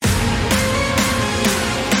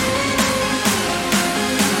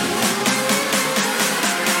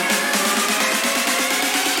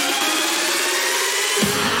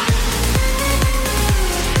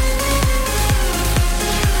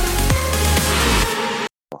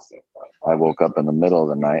I woke up in the middle of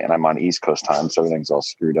the night, and I'm on East Coast time, so everything's all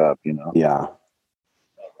screwed up, Yeah.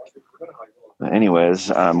 But anyways,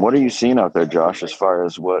 what are you seeing out there, Josh, as far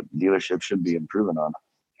as what dealerships should be improving on?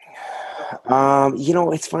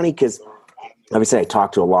 It's funny because obviously I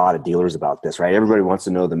talk to a lot of dealers about this, right? Everybody wants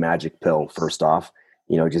to know the magic pill first off.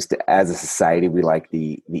 Just as a society, we like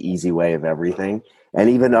the easy way of everything. And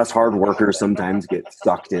even us hard workers sometimes get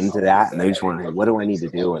sucked into that, and they just want to, what do I need to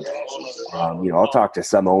do? And, I'll talk to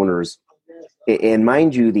some owners. And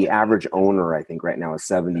mind you, the average owner, I think right now is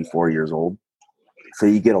 74 years old. So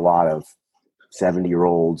you get a lot of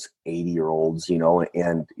 70-year-olds, 80-year-olds,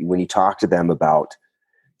 and when you talk to them about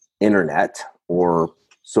internet or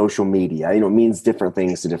social media, it means different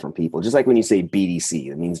things to different people. Just like when you say BDC,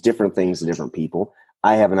 it means different things to different people.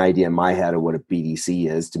 I have an idea in my head of what a BDC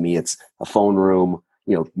is. To me, it's a phone room,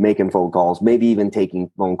 making phone calls, maybe even taking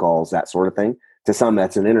phone calls, that sort of thing. To some,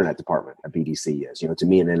 that's an internet department. A BDC is, to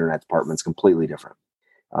me, an internet department is completely different.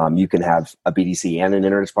 You can have a BDC and an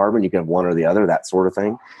internet department. You can have one or the other, that sort of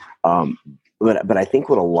thing. But I think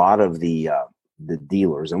what a lot of the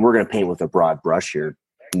dealers, and we're going to paint with a broad brush here,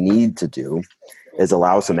 need to do is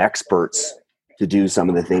allow some experts to do some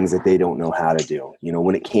of the things that they don't know how to do.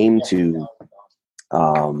 When it came to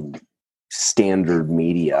standard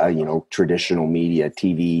media, traditional media,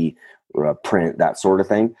 TV, print, that sort of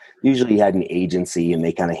thing, usually you had an agency and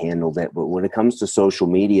they kind of handled it. But when it comes to social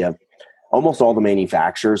media, almost all the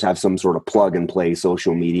manufacturers have some sort of plug and play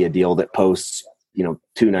social media deal that posts,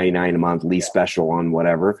 $2.99 a month, lease special on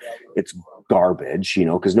whatever. It's garbage,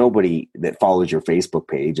 because nobody that follows your Facebook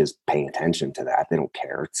page is paying attention to that. They don't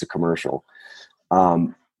care. It's a commercial.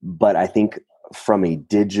 But I think from a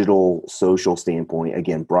digital social standpoint,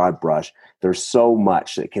 again, broad brush, there's so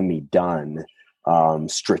much that can be done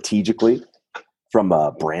strategically from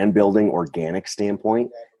a brand building organic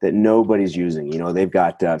standpoint that nobody's using. They've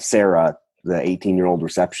got Sarah, the 18-year-old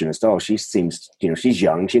receptionist. Oh, she seems, she's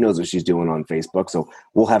young. She knows what she's doing on Facebook. So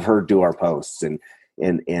we'll have her do our posts and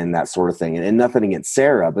that sort of thing. And nothing against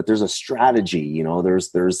Sarah, but there's a strategy,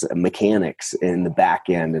 there's mechanics in the back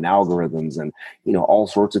end and algorithms and, all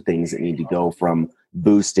sorts of things that need to go from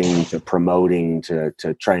boosting to promoting to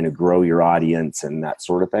trying to grow your audience and that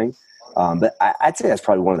sort of thing. But I'd say that's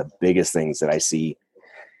probably one of the biggest things that I see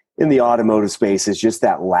in the automotive space is just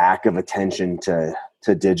that lack of attention to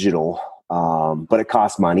digital. But it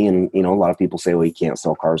costs money. And, a lot of people say, well, you can't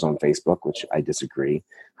sell cars on Facebook, which I disagree.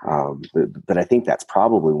 But I think that's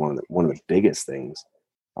probably one of the biggest things.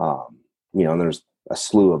 And there's a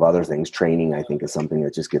slew of other things. Training, I think, is something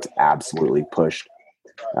that just gets absolutely pushed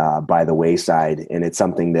by the wayside. And it's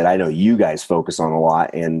something that I know you guys focus on a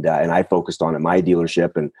lot. And I focused on at my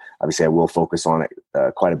dealership. And obviously I will focus on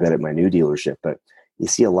it quite a bit at my new dealership. But you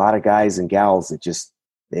see a lot of guys and gals that just,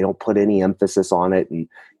 they don't put any emphasis on it. And,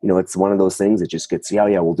 it's one of those things that just gets,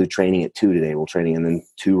 yeah, we'll do training at 2 today. We'll training. And then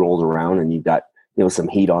 2 rolls around and you've got, some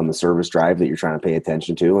heat on the service drive that you're trying to pay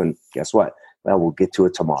attention to. And guess what? Well, we'll get to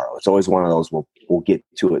it tomorrow. It's always one of those, we'll get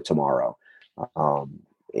to it tomorrow.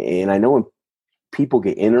 And I know when people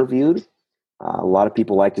get interviewed, a lot of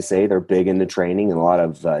people like to say they're big into training. And a lot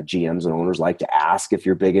of GMs and owners like to ask if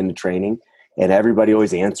you're big into training. And everybody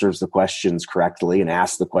always answers the questions correctly and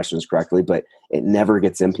asks the questions correctly, but it never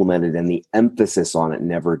gets implemented. And the emphasis on it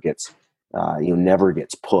never gets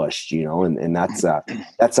pushed, and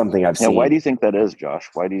that's something I've seen. Why do you think that is, Josh?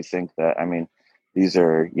 Why do you think that? I mean, these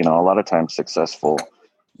are, a lot of times successful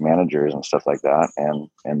managers and stuff like that,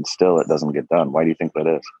 and still it doesn't get done. Why do you think that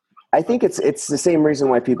is? I think it's the same reason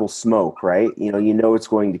why people smoke, right? It's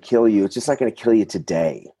going to kill you. It's just not going to kill you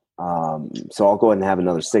today. So I'll go ahead and have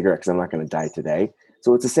another cigarette because I'm not going to die today.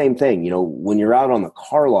 So it's the same thing. When you're out on the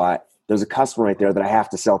car lot, there's a customer right there that I have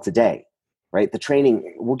to sell today, right? The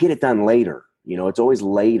training, we'll get it done later. It's always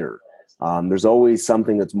later. There's always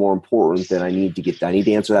something that's more important that I need to get done. I need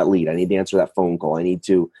to answer that lead. I need to answer that phone call. I need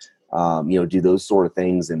to, do those sort of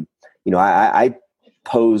things. And, I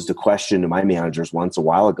posed a question to my managers once a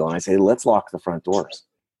while ago, and I say, let's lock the front doors.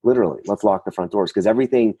 Literally, let's lock the front doors, because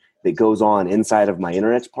everything that goes on inside of my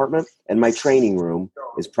internet department and my training room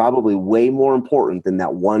is probably way more important than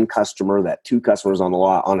that one customer, that 2 customers on the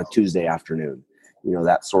lot on a Tuesday afternoon,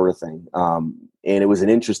 that sort of thing. And it was an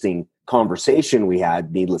interesting conversation we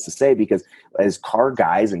had, needless to say, because as car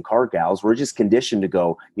guys and car gals, we're just conditioned to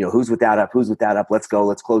go, who's with that up? Who's with that up? Let's go.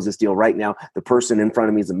 Let's close this deal right now. The person in front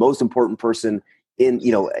of me is the most important person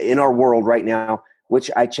in our world right now. Which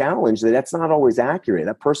I challenge that's not always accurate.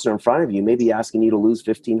 That person in front of you may be asking you to lose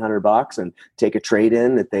 $1,500 and take a trade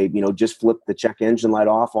in that they, just flip the check engine light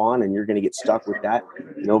off on, and you're going to get stuck with that,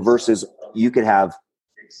 versus you could have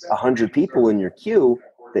 100 people in your queue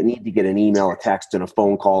that need to get an email, a text, and a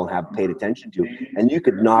phone call and have paid attention to. And you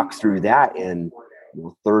could knock through that in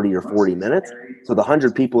 30 or 40 minutes. So the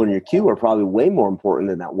 100 people in your queue are probably way more important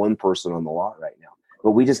than that one person on the lot right now.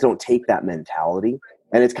 But we just don't take that mentality.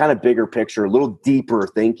 And it's kind of bigger picture, a little deeper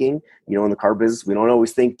thinking. In the car business, we don't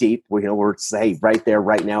always think deep. We're say right there,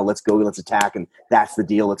 right now, let's go, let's attack, and that's the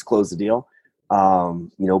deal. Let's close the deal.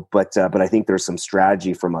 But I think there's some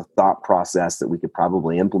strategy from a thought process that we could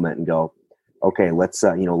probably implement and go, okay, let's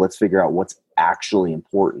figure out what's actually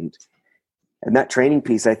important. And that training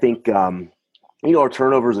piece, I think, our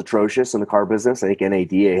turnover is atrocious in the car business. I think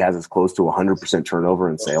NADA has as close to 100% turnover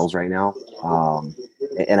in sales right now.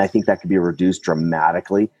 And I think that could be reduced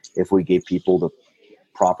dramatically if we gave people the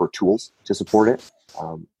proper tools to support it.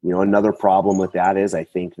 Another problem with that is I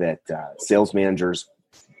think that sales managers,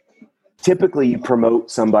 typically you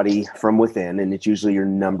promote somebody from within, and it's usually your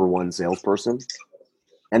number one salesperson.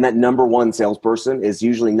 And that number one salesperson is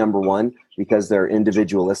usually number one because they're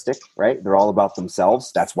individualistic, right? They're all about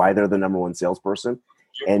themselves. That's why they're the number one salesperson.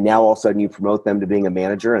 And now all of a sudden you promote them to being a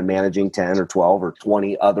manager and managing 10 or 12 or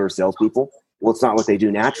 20 other salespeople. Well, it's not what they do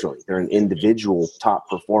naturally. They're an individual top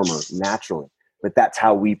performer naturally. But that's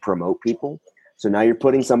how we promote people. So now you're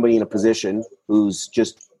putting somebody in a position who's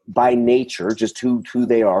just by nature, just who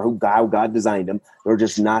they are, how God designed them. They're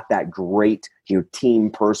just not that great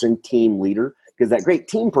team person, team leader. Because that great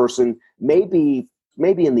team person may be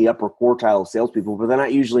in the upper quartile of salespeople, but they're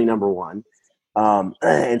not usually number one.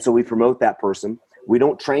 And so we promote that person. We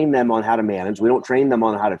don't train them on how to manage. We don't train them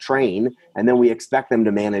on how to train. And then we expect them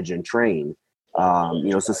to manage and train.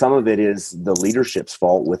 So some of it is the leadership's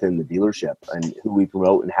fault within the dealership and who we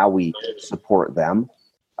promote and how we support them.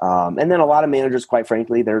 And then a lot of managers, quite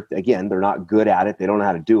frankly, they're not good at it. They don't know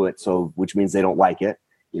how to do it. So, which means they don't like it.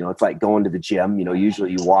 It's like going to the gym. Usually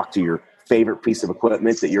you walk to your favorite piece of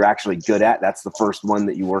equipment that you're actually good at. That's the first one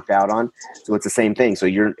that you work out on. So it's the same thing. So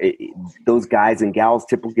those guys and gals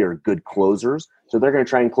typically are good closers. So they're going to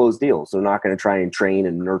try and close deals. They're not going to try and train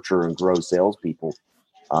and nurture and grow salespeople.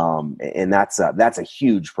 And that's a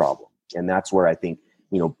huge problem. And that's where I think,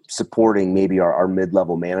 supporting maybe our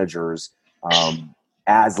mid-level managers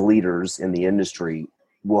as leaders in the industry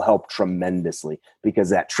will help tremendously,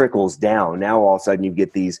 because that trickles down. Now all of a sudden you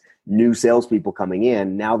get these new salespeople coming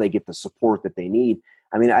in. Now they get the support that they need.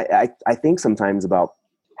 I mean, I think sometimes about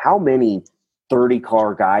how many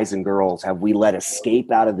 30-car guys and girls have we let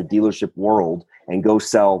escape out of the dealership world and go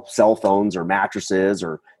sell cell phones or mattresses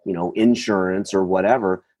or, insurance or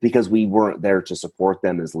whatever, because we weren't there to support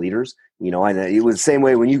them as leaders. And it was the same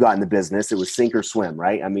way when you got in the business. It was sink or swim,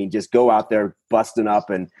 right? I mean, just go out there busting up,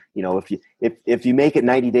 and if you make it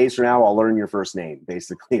 90 days from now, I'll learn your first name,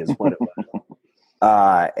 basically, is what it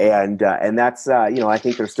was. And that's I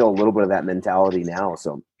think there's still a little bit of that mentality now.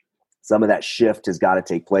 So some of that shift has got to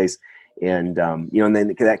take place. And and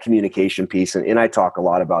then that communication piece, and I talk a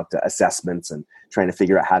lot about assessments and trying to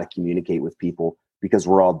figure out how to communicate with people, because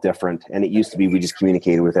we're all different. And it used to be we just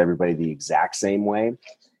communicated with everybody the exact same way.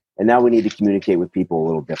 And now we need to communicate with people a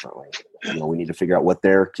little differently. We need to figure out what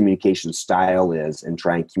their communication style is and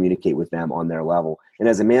try and communicate with them on their level. And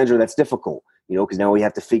as a manager, that's difficult, because now we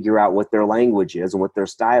have to figure out what their language is and what their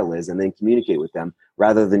style is and then communicate with them,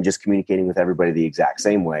 rather than just communicating with everybody the exact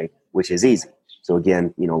same way, which is easy. So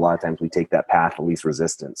again, a lot of times we take that path of least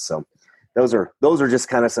resistance. So those are just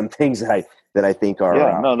kind of some things that I think are.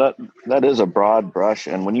 Yeah, no, that is a broad brush.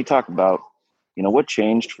 And when you talk about, what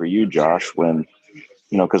changed for you, Josh, when,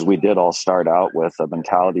 because we did all start out with a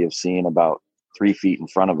mentality of seeing about 3 feet in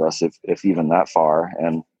front of us, if even that far,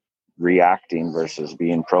 and reacting versus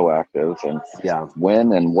being proactive. And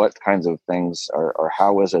when and what kinds of things or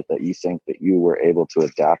how is it that you think that you were able to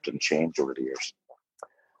adapt and change over the years?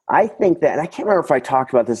 I think that, and I can't remember if I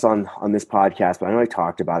talked about this on this podcast, but I know I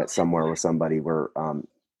talked about it somewhere with somebody, where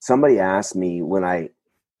somebody asked me when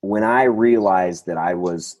I realized that I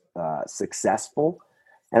was successful,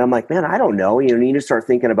 and I'm like, man, I don't know. You need to start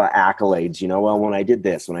thinking about accolades. Well, when I did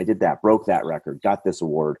this, when I did that, broke that record, got this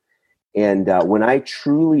award. And when I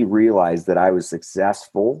truly realized that I was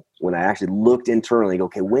successful, when I actually looked internally, go,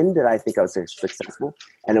 okay, when did I think I was successful?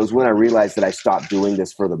 And it was when I realized that I stopped doing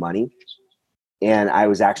this for the money, and I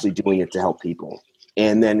was actually doing it to help people.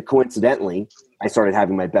 And then coincidentally, I started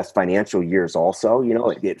having my best financial years also.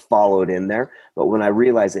 It followed in there. But when I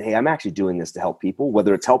realized that, hey, I'm actually doing this to help people,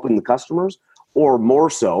 whether it's helping the customers or more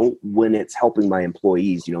so when it's helping my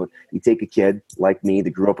employees. You take a kid like me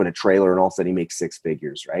that grew up in a trailer and all of a sudden he makes 6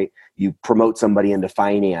 figures, right? You promote somebody into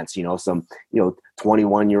finance, some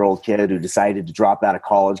 21-year-old kid who decided to drop out of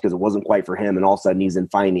college because it wasn't quite for him, and all of a sudden he's in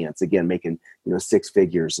finance again, making 6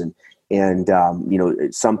 figures.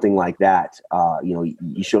 And, something like that,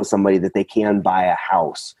 you show somebody that they can buy a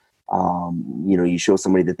house. You show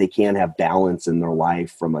somebody that they can have balance in their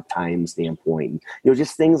life from a time standpoint,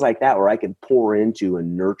 just things like that where I can pour into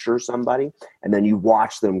and nurture somebody, and then you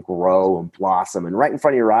watch them grow and blossom and right in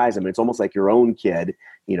front of your eyes. I mean, it's almost like your own kid,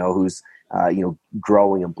 who's,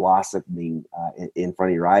 growing and blossoming in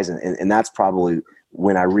front of your eyes. And that's probably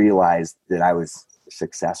when I realized that I was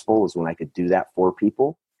successful, is when I could do that for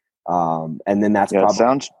people. And then that's it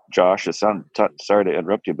sounds, Josh, sorry to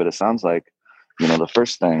interrupt you, but it sounds like, the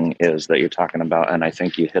first thing is that you're talking about, and I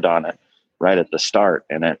think you hit on it right at the start,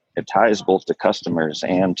 and it ties both to customers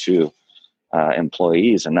and to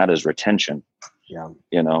employees, and that is retention. Yeah.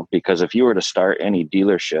 Because if you were to start any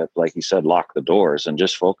dealership, like you said, lock the doors and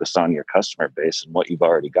just focus on your customer base and what you've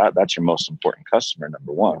already got, that's your most important customer,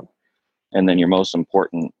 number one. Yeah. And then your most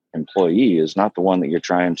important employee is not the one that you're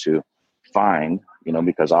trying to find,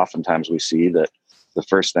 because oftentimes we see that the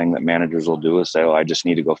first thing that managers will do is say, oh, I just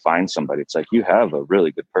need to go find somebody. It's like, you have a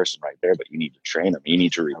really good person right there, but you need to train them. You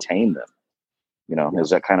need to retain them.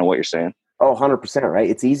 Is that kind of what you're saying? Oh, 100%. Right.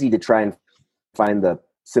 It's easy to try and find the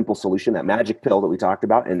simple solution, that magic pill that we talked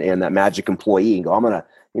about, and that magic employee, and go, I'm going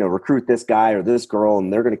to, recruit this guy or this girl,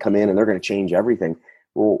 and they're going to come in and they're going to change everything.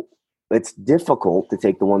 Well, it's difficult to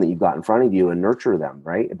take the one that you've got in front of you and nurture them.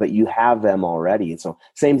 Right. But you have them already. And so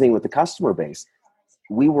same thing with the customer base.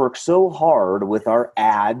 We work so hard with our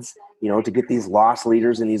ads, to get these loss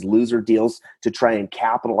leaders and these loser deals to try and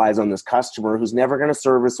capitalize on this customer who's never going to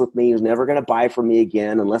service with me, who's never going to buy from me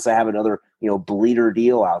again, unless I have another, bleeder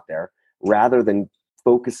deal out there, rather than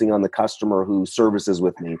focusing on the customer who services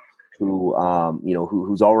with me,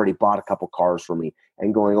 who's already bought a couple cars from me,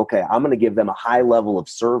 and going, okay, I'm going to give them a high level of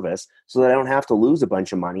service so that I don't have to lose a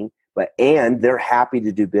bunch of money, and they're happy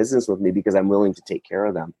to do business with me because I'm willing to take care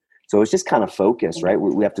of them. So it's just kind of focus, right?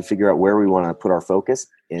 We have to figure out where we want to put our focus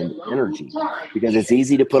and energy, because it's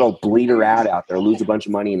easy to put a bleeder ad out there, lose a bunch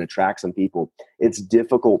of money, and attract some people. It's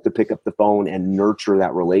difficult to pick up the phone and nurture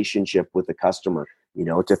that relationship with the customer,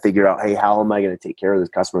 to figure out, hey, how am I going to take care of this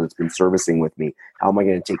customer that's been servicing with me? How am I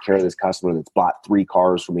going to take care of this customer that's bought 3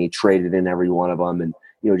 cars from me, traded in every one of them? And,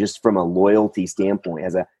 just from a loyalty standpoint,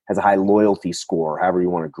 has a high loyalty score, however you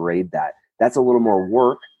want to grade that. That's a little more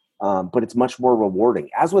work. But it's much more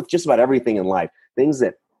rewarding, as with just about everything in life. Things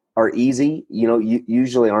that are easy,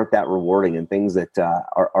 usually aren't that rewarding, and things that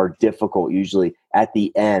are difficult usually at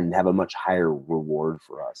the end have a much higher reward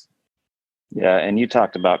for us. Yeah. And you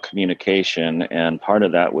talked about communication, and part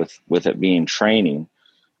of that with it being training.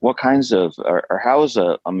 What kinds of, or how is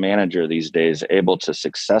a manager these days able to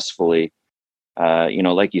successfully,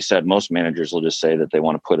 like you said, most managers will just say that they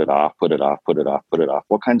want to put it off.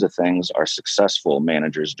 What kinds of things are successful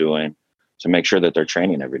managers doing to make sure that they're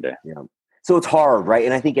training every day? Yeah. So it's hard, right?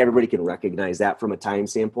 And I think everybody can recognize that from a time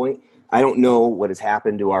standpoint. I don't know what has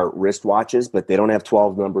happened to our wristwatches, but they don't have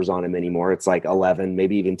 12 numbers on them anymore. It's like 11,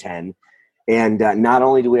 maybe even 10. And not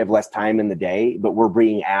only do we have less time in the day, but we're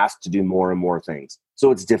being asked to do more and more things. So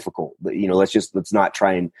it's difficult. But, let's not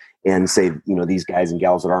try and say, these guys and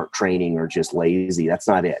gals that aren't training are just lazy. That's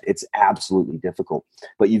not it. It's absolutely difficult,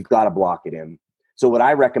 but you've got to block it in. So what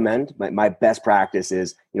I recommend, my best practice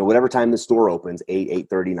is, whatever time the store opens, 8,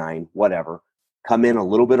 8:39, whatever, come in a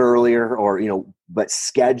little bit earlier, or, but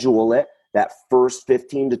schedule it that first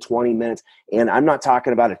 15 to 20 minutes. And I'm not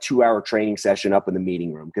talking about a 2-hour training session up in the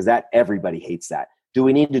meeting room, because everybody hates that. Do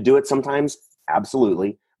we need to do it sometimes?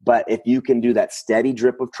 Absolutely. But if you can do that steady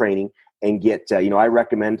drip of training and get, I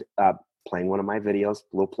recommend playing one of my videos,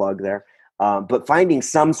 a little plug there, but finding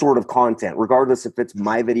some sort of content, regardless if it's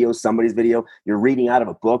my video, somebody's video, you're reading out of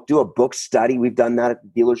a book, do a book study. We've done that at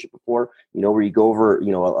the dealership before, where you go over,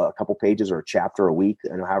 a couple pages or a chapter a week,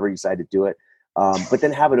 and however you decide to do it. But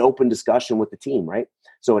then have an open discussion with the team, right?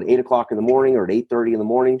 So at 8 o'clock in the morning or at 8:30 in the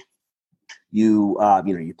morning, you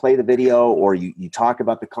play the video, or you talk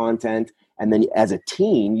about the content, and then as a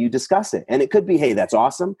team, you discuss it. And it could be, hey, that's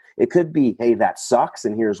awesome. It could be, hey, that sucks,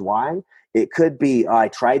 and here's why. It could be, I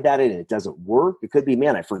tried that and it doesn't work. It could be,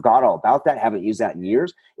 man, I forgot all about that. Haven't used that in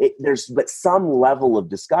years. But some level of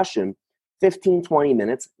discussion, 15, 20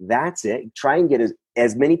 minutes, that's it. Try and get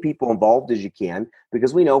as many people involved as you can,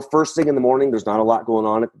 because we know first thing in the morning, there's not a lot going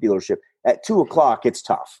on at the dealership. At 2 o'clock, it's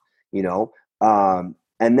tough,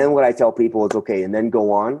 and then what I tell people is, okay, and then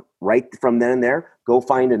go on right from then and there, go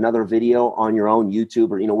find another video on your own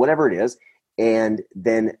YouTube or, whatever it is, and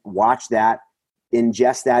then watch that,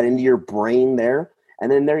 ingest that into your brain there.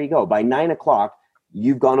 And then there you go. By 9 o'clock,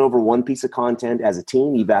 you've gone over one piece of content as a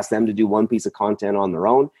team. You've asked them to do one piece of content on their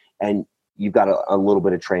own, and you've got a little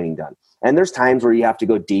bit of training done. And there's times where you have to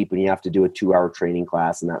go deep and you have to do a 2-hour training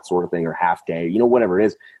class and that sort of thing, or half day, whatever it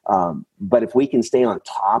is. But if we can stay on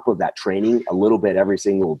top of that training a little bit every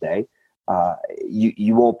single day,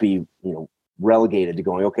 you won't be, relegated to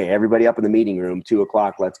going, okay, everybody up in the meeting room,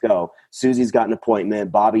 2:00, let's go. Susie's got an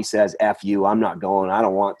appointment. Bobby says, F you, I'm not going. I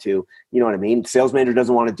don't want to. You know what I mean? Sales manager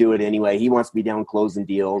doesn't want to do it anyway. He wants to be down closing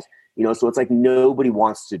deals, so it's like nobody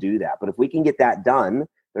wants to do that. But if we can get that done,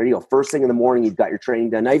 there you go. First thing in the morning, you've got your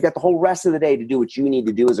training done. Now you've got the whole rest of the day to do what you need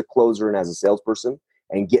to do as a closer and as a salesperson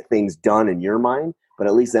and get things done in your mind. But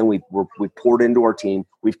at least then we've poured into our team.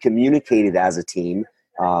 We've communicated as a team.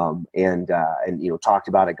 And talked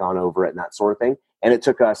about it, gone over it, and that sort of thing. And it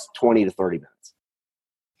took us 20 to 30 minutes.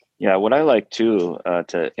 Yeah, what I like too,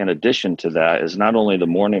 in addition to that, is not only the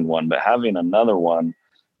morning one, but having another one.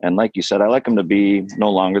 And like you said, I like them to be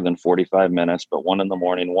no longer than 45 minutes, but one in the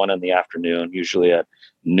morning, one in the afternoon. Usually at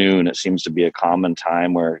noon, it seems to be a common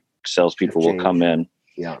time where salespeople will come in.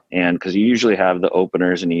 Yeah, and because you usually have the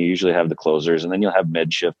openers and you usually have the closers, and then you'll have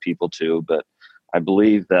mid-shift people too. But I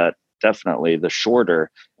believe that definitely the shorter,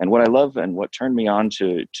 and what I love and what turned me on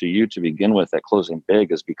to you to begin with at Closing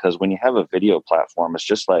Big is because when you have a video platform, it's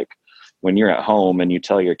just like when you're at home and you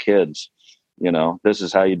tell your kids, this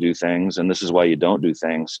is how you do things and this is why you don't do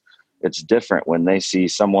things. It's different when they see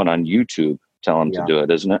someone on YouTube tell them to do it,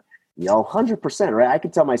 isn't it? Yeah, 100%, right? I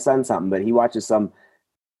could tell my son something, but he watches some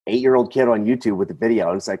 8-year-old kid on YouTube with the video,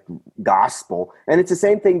 and it's like gospel. And it's the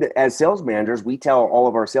same thing that as sales managers, we tell all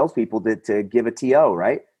of our salespeople to give a TO,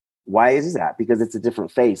 right? Why is that? Because it's a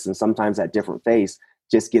different face, and sometimes that different face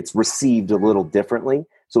just gets received a little differently.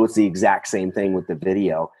 So it's the exact same thing with the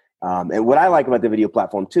video. And what I like about the video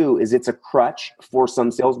platform too is it's a crutch for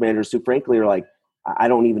some sales managers who frankly are like, I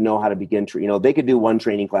don't even know how to begin to, they could do one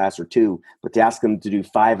training class or two, but to ask them to do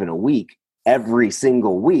 5 in a week, every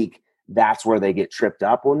single week, that's where they get tripped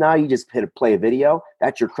up. Well, now you just play a video,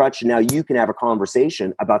 that's your crutch. And now you can have a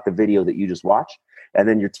conversation about the video that you just watched. And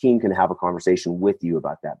then your team can have a conversation with you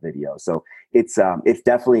about that video. So it's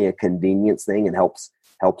definitely a convenience thing and helps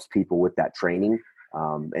people with that training.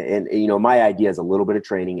 And my idea is a little bit of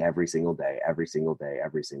training every single day.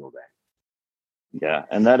 Yeah.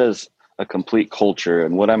 And that is a complete culture.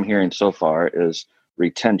 And what I'm hearing so far is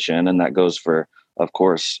retention. And that goes for, of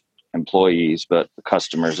course, employees, but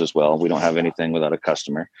customers as well. We don't have anything without a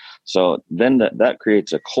customer. So then that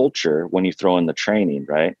creates a culture when you throw in the training,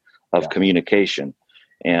 right, of communication.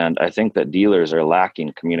 And I think that dealers are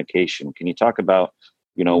lacking communication. Can you talk about,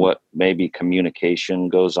 what maybe communication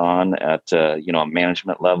goes on at, a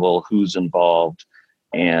management level, who's involved,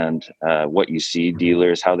 and what you see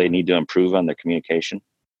dealers, how they need to improve on their communication?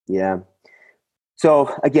 Yeah.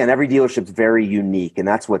 So again, every dealership's very unique. And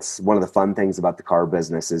that's what's one of the fun things about the car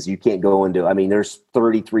business is you can't go into, there's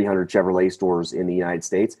 3,300 Chevrolet stores in the United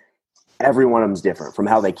States. Every one of them is different from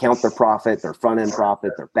how they count their profit, their front end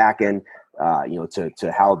profit, their back end,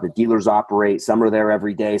 to how the dealers operate. Some are there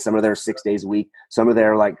every day. Some are there 6 days a week. Some are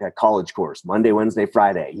there like a college course, Monday, Wednesday,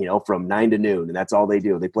 Friday, from 9 to noon. And that's all they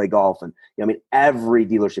do. They play golf. And every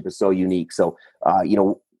dealership is so unique. So,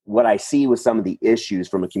 what I see with some of the issues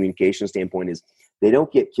from a communication standpoint is they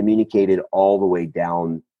don't get communicated all the way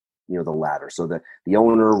down, the ladder. So the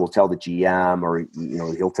owner will tell the GM or,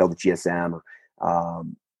 he'll tell the GSM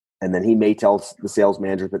and then he may tell the sales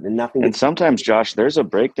manager, but then nothing. And sometimes, Josh, there's a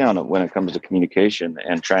breakdown when it comes to communication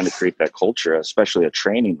and trying to create that culture, especially a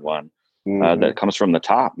training one that comes from the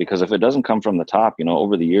top. Because if it doesn't come from the top,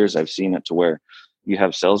 over the years, I've seen it to where you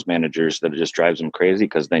have sales managers that it just drives them crazy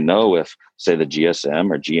because they know if, say, the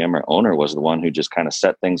GSM or GM or owner was the one who just kind of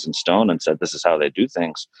set things in stone and said, this is how they do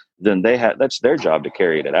things, then that's their job to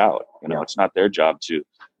carry it out. It's not their job to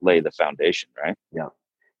lay the foundation, right? Yeah.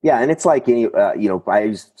 Yeah, and it's like, I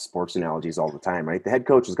use sports analogies all the time, right? The head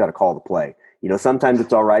coach has got to call the play. Sometimes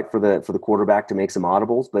it's all right for the quarterback to make some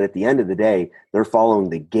audibles, but at the end of the day, they're following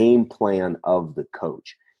the game plan of the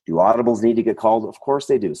coach. Do audibles need to get called? Of course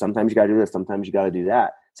they do. Sometimes you got to do this. Sometimes you got to do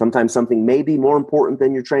that. Sometimes something may be more important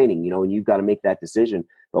than your training, and you've got to make that decision.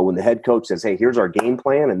 But when the head coach says, hey, here's our game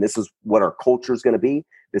plan, and this is what our culture is going to be,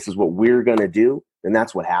 this is what we're going to do, then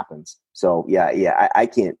that's what happens. So, I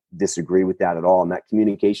can't disagree with that at all. And that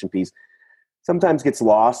communication piece sometimes gets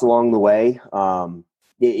lost along the way.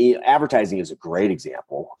 Advertising is a great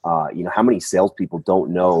example. How many salespeople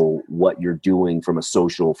don't know what you're doing from a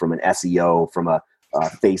social, from an SEO, from a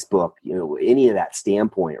Facebook, any of that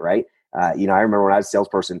standpoint, right? I remember when I was a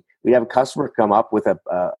salesperson, we'd have a customer come up with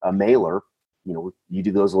a mailer. You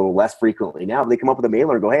do those a little less frequently now. But they come up with a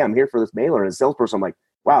mailer and go, hey, I'm here for this mailer. And as a salesperson, I'm like,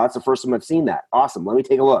 wow, that's the first time I've seen that. Awesome. Let me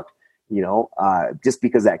take a look. just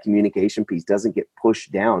because that communication piece doesn't get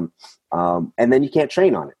pushed down. And then you can't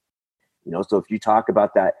train on it. So if you talk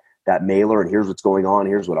about that mailer and here's what's going on,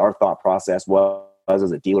 here's what our thought process was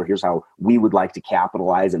as a dealer, here's how we would like to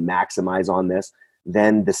capitalize and maximize on this,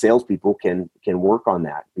 then the salespeople can work on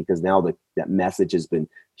that, because now that message has been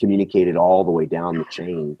communicated all the way down the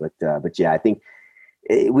chain. But yeah, I think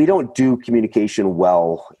we don't do communication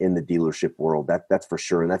well in the dealership world. That's for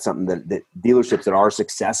sure. And that's something that dealerships that are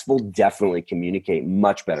successful definitely communicate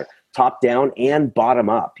much better, top down and bottom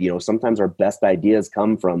up. Sometimes our best ideas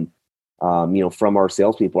come from our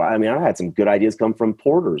salespeople. I mean, I had some good ideas come from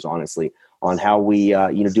porters, honestly, on how we,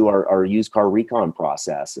 do our used car recon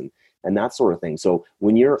process and that sort of thing. So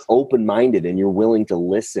when you're open-minded and you're willing to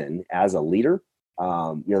listen as a leader,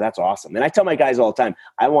 that's awesome. And I tell my guys all the time,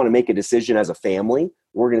 I want to make a decision as a family.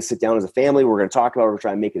 We're going to sit down as a family. We're going to talk about it. We're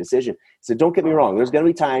trying to make a decision. So don't get me wrong. There's going to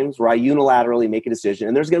be times where I unilaterally make a decision,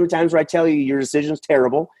 and there's going to be times where I tell you your decision's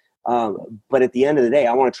terrible. But at the end of the day,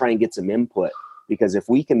 I want to try and get some input, because if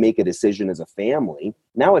we can make a decision as a family,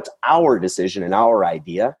 now it's our decision and our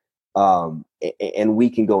idea. And we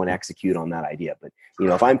can go and execute on that idea. But,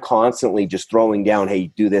 if I'm constantly just throwing down, hey,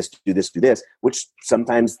 do this, do this, do this, which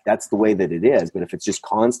sometimes that's the way that it is. But if it's just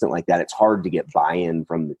constant like that, it's hard to get buy-in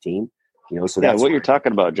from the team. So that's what you're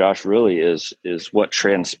talking about, Josh, really is what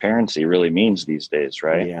transparency really means these days,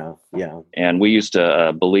 right? Yeah. And we used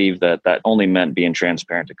to believe that only meant being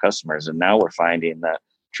transparent to customers. And now we're finding that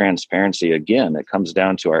transparency, again, it comes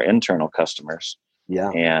down to our internal customers. Yeah.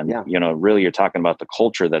 And, really you're talking about the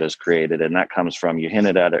culture that is created. And that comes from, you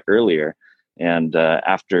hinted at it earlier. And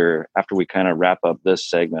after we kind of wrap up this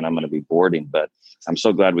segment, I'm going to be boarding, but I'm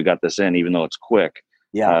so glad we got this in, even though it's quick.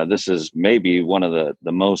 Yeah. This is maybe one of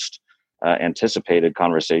the most anticipated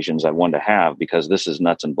conversations I wanted to have, because this is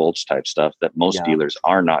nuts and bolts type stuff that most dealers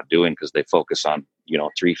are not doing, because they focus on,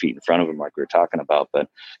 3 feet in front of them, like we were talking about. But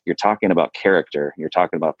you're talking about character, you're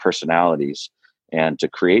talking about personalities, and to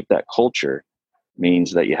create that culture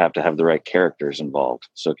means that you have to have the right characters involved.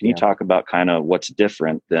 So can you talk about kind of what's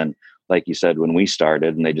different than, like you said, when we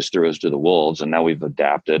started and they just threw us to the wolves, and now we've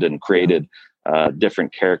adapted and created a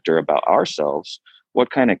different character about ourselves?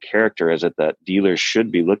 What kind of character is it that dealers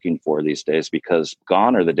should be looking for these days? Because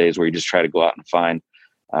gone are the days where you just try to go out and find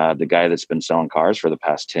the guy that's been selling cars for the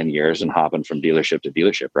past 10 years and hopping from dealership to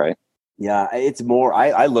dealership, right? Yeah, it's more,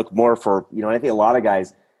 I look more for, I think a lot of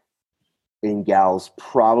guys and gals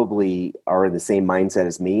probably are in the same mindset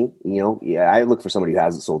as me. I look for somebody who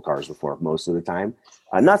hasn't sold cars before most of the time.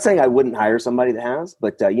 I'm not saying I wouldn't hire somebody that has,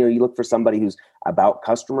 but you look for somebody who's about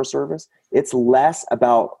customer service. It's less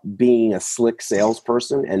about being a slick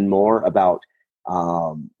salesperson and more about,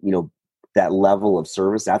 that level of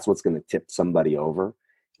service. That's what's going to tip somebody over.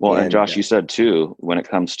 Well, and Josh, you said too, when it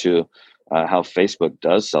comes to how Facebook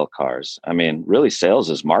does sell cars, I mean, really sales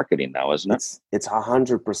is marketing now, isn't it? It's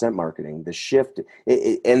 100% marketing. The shift,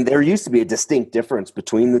 and there used to be a distinct difference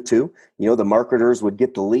between the two. The marketers would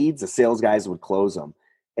get the leads, the sales guys would close them.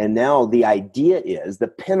 And now the idea is, the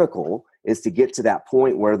pinnacle is to get to that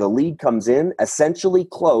point where the lead comes in, essentially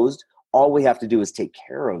closed. All we have to do is take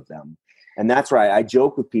care of them. And that's right. I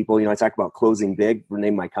joke with people, I talk about closing big,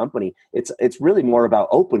 rename my company. It's really more about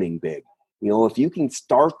opening big. If you can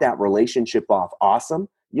start that relationship off awesome,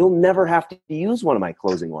 you'll never have to use one of my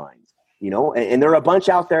closing lines, and there are a bunch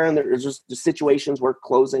out there, and there's just situations where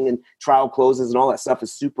closing and trial closes and all that stuff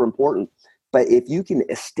is super important. But if you can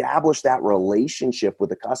establish that relationship with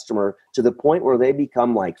the customer to the point where they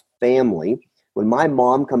become like family, when my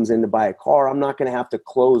mom comes in to buy a car, I'm not going to have to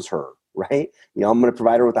close her, right? I'm going to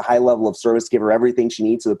provide her with a high level of service, give her everything she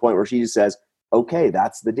needs to the point where she just says, okay,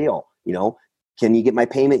 that's the deal. Can you get my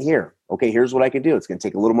payment here? Okay, here's what I can do. It's going to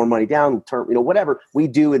take a little more money down, whatever we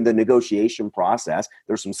do in the negotiation process.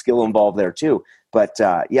 There's some skill involved there too. But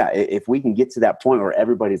if we can get to that point where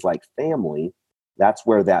everybody's like family, that's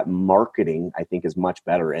where that marketing, I think, is much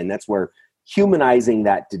better. And that's where humanizing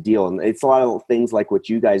that to deal. And it's a lot of things like what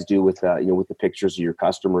you guys do with, with the pictures of your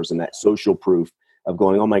customers and that social proof of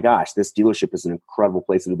going, oh my gosh, this dealership is an incredible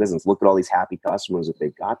place to do business. Look at all these happy customers that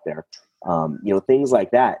they've got there. Things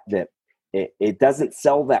like that it doesn't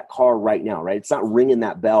sell that car right now, right? It's not ringing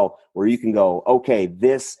that bell where you can go, okay,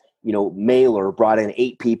 this, mailer brought in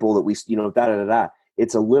 8 people that we,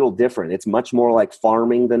 It's a little different. It's much more like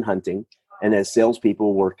farming than hunting. And as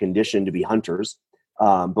salespeople, we're conditioned to be hunters.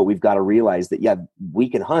 But we've got to realize that, we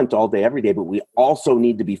can hunt all day, every day, but we also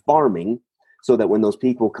need to be farming so that when those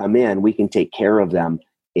people come in, we can take care of them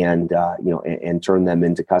and turn them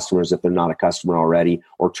into customers if they're not a customer already,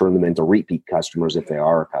 or turn them into repeat customers if they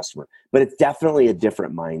are a customer. But it's definitely a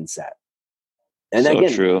different mindset. And so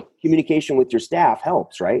again, true. Communication with your staff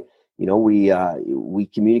helps, right? we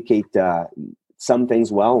communicate some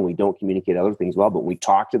things well, and we don't communicate other things well, but we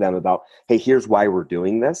talk to them about, hey, here's why we're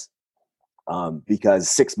doing this. Because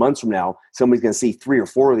 6 months from now, somebody's going to see 3 or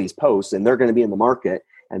 4 of these posts, and they're going to be in the market,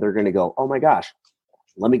 and they're going to go, oh my gosh,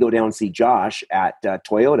 let me go down and see Josh at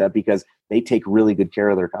Toyota, because they take really good care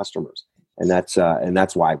of their customers. And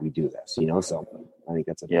that's why we do this, so I think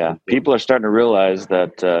that's people are starting to realize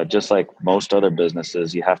that just like most other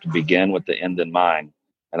businesses, you have to begin with the end in mind.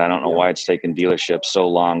 And I don't know why it's taken dealerships so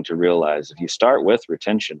long to realize, if you start with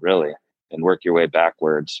retention really and work your way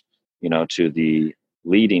backwards, to the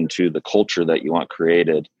leading to the culture that you want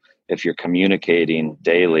created, if you're communicating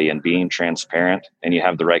daily and being transparent and you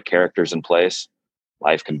have the right characters in place,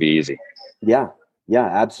 life can be easy. Yeah,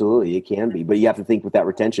 absolutely. It can be, but you have to think with that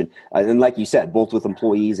retention. And like you said, both with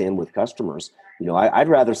employees and with customers, I'd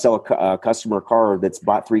rather sell a customer a car that's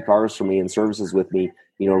bought 3 cars from me and services with me,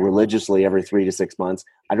 religiously every 3 to 6 months.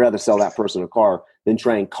 I'd rather sell that person a car than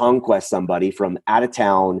try and conquest somebody from out of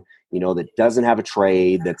town, that doesn't have a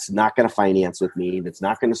trade, that's not going to finance with me, that's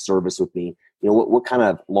not going to service with me. What kind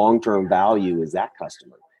of long-term value is that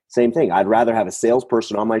customer? Same thing. I'd rather have a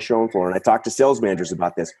salesperson on my showroom floor. And I talk to sales managers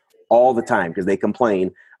about this all the time, because they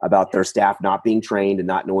complain about their staff not being trained and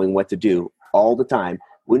not knowing what to do all the time.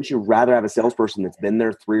 Wouldn't you rather have a salesperson that's been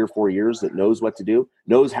there 3 or 4 years, that knows what to do,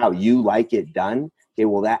 knows how you like it done? Okay,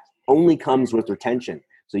 well, that only comes with retention.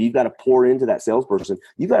 So you've got to pour into that salesperson.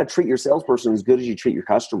 You've got to treat your salesperson as good as you treat your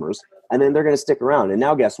customers, and then they're going to stick around. And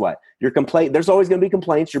now guess what? There's always going to be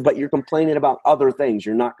complaints, but you're complaining about other things.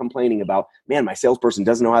 You're not complaining about, man, my salesperson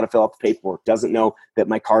doesn't know how to fill out the paperwork, doesn't know that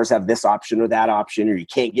my cars have this option or that option, or you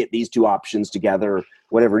can't get these 2 options together, or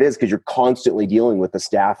whatever it is, because you're constantly dealing with a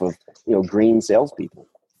staff of green salespeople.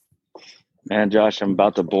 Man, Josh, I'm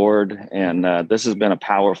about to board, and this has been a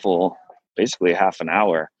powerful, basically half an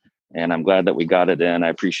hour. And I'm glad that we got it in. I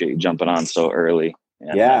appreciate you jumping on so early.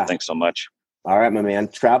 And, thanks so much. All right, my man.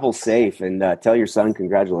 Travel safe, and tell your son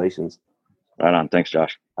congratulations. Right on. Thanks,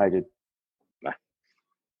 Josh. I did.